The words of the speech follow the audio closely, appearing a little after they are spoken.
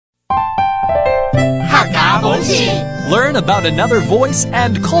风气 Learn about another voice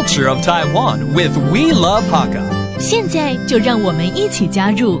and culture of Taiwan with We Love Hakka. 现在就让我们一起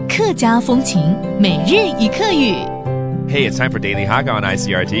加入客家风情每日一客语。Hey, it's time for Daily Hakka on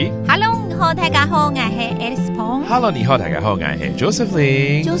ICRT. Hello, 你好，大家好，我是 Alice Pong. Hello, 你好，大家好，我是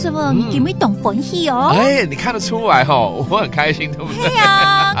Josephine. Joseph, 你今日懂欢喜哦。哎，你看得出来哦，我很开心，对不对？对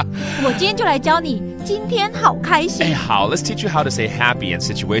啊，我今天就来教你，今天好开心。哎，好 ，Let's teach you how to say happy and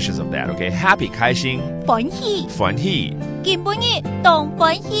situations of that. Okay, happy 开心，欢喜，欢喜。今日懂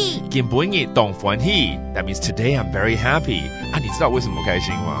欢喜，今日懂欢喜 That means today I'm very happy. 啊，你知道为什么我开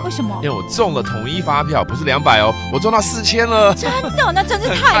心吗？为什么？因为我中了统一发票，不是200哦，我中到4000了。真的，那真是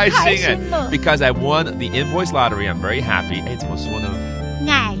太开心了。Because I won the invoice lottery, I'm very happy. 哎，怎么说呢？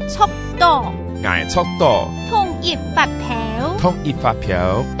挨速度，挨速度，統一發票，統一發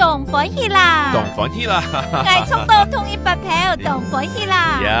票，懂歡喜啦，懂歡喜啦。挨速度，統一發票，懂歡喜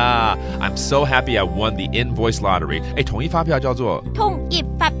啦。Yeah, I'm so happy I won the invoice lottery. 哎，統一發票叫做統一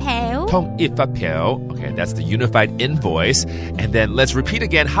發票，統一發票。Okay, that's the unified invoice. And then let's repeat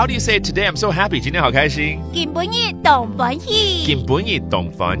again. How do you say it today? I'm so happy. 今天好開心。今日懂歡喜，今日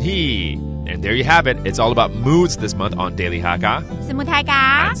懂歡喜。And there you have it. It's all about moods this month on Daily Hakka. 什麼大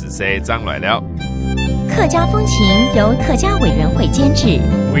家？是誰張來了？客家风情由客家委员会监制。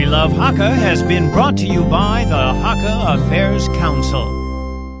We Love Hakka has been brought to you by the Hakka Affairs Council.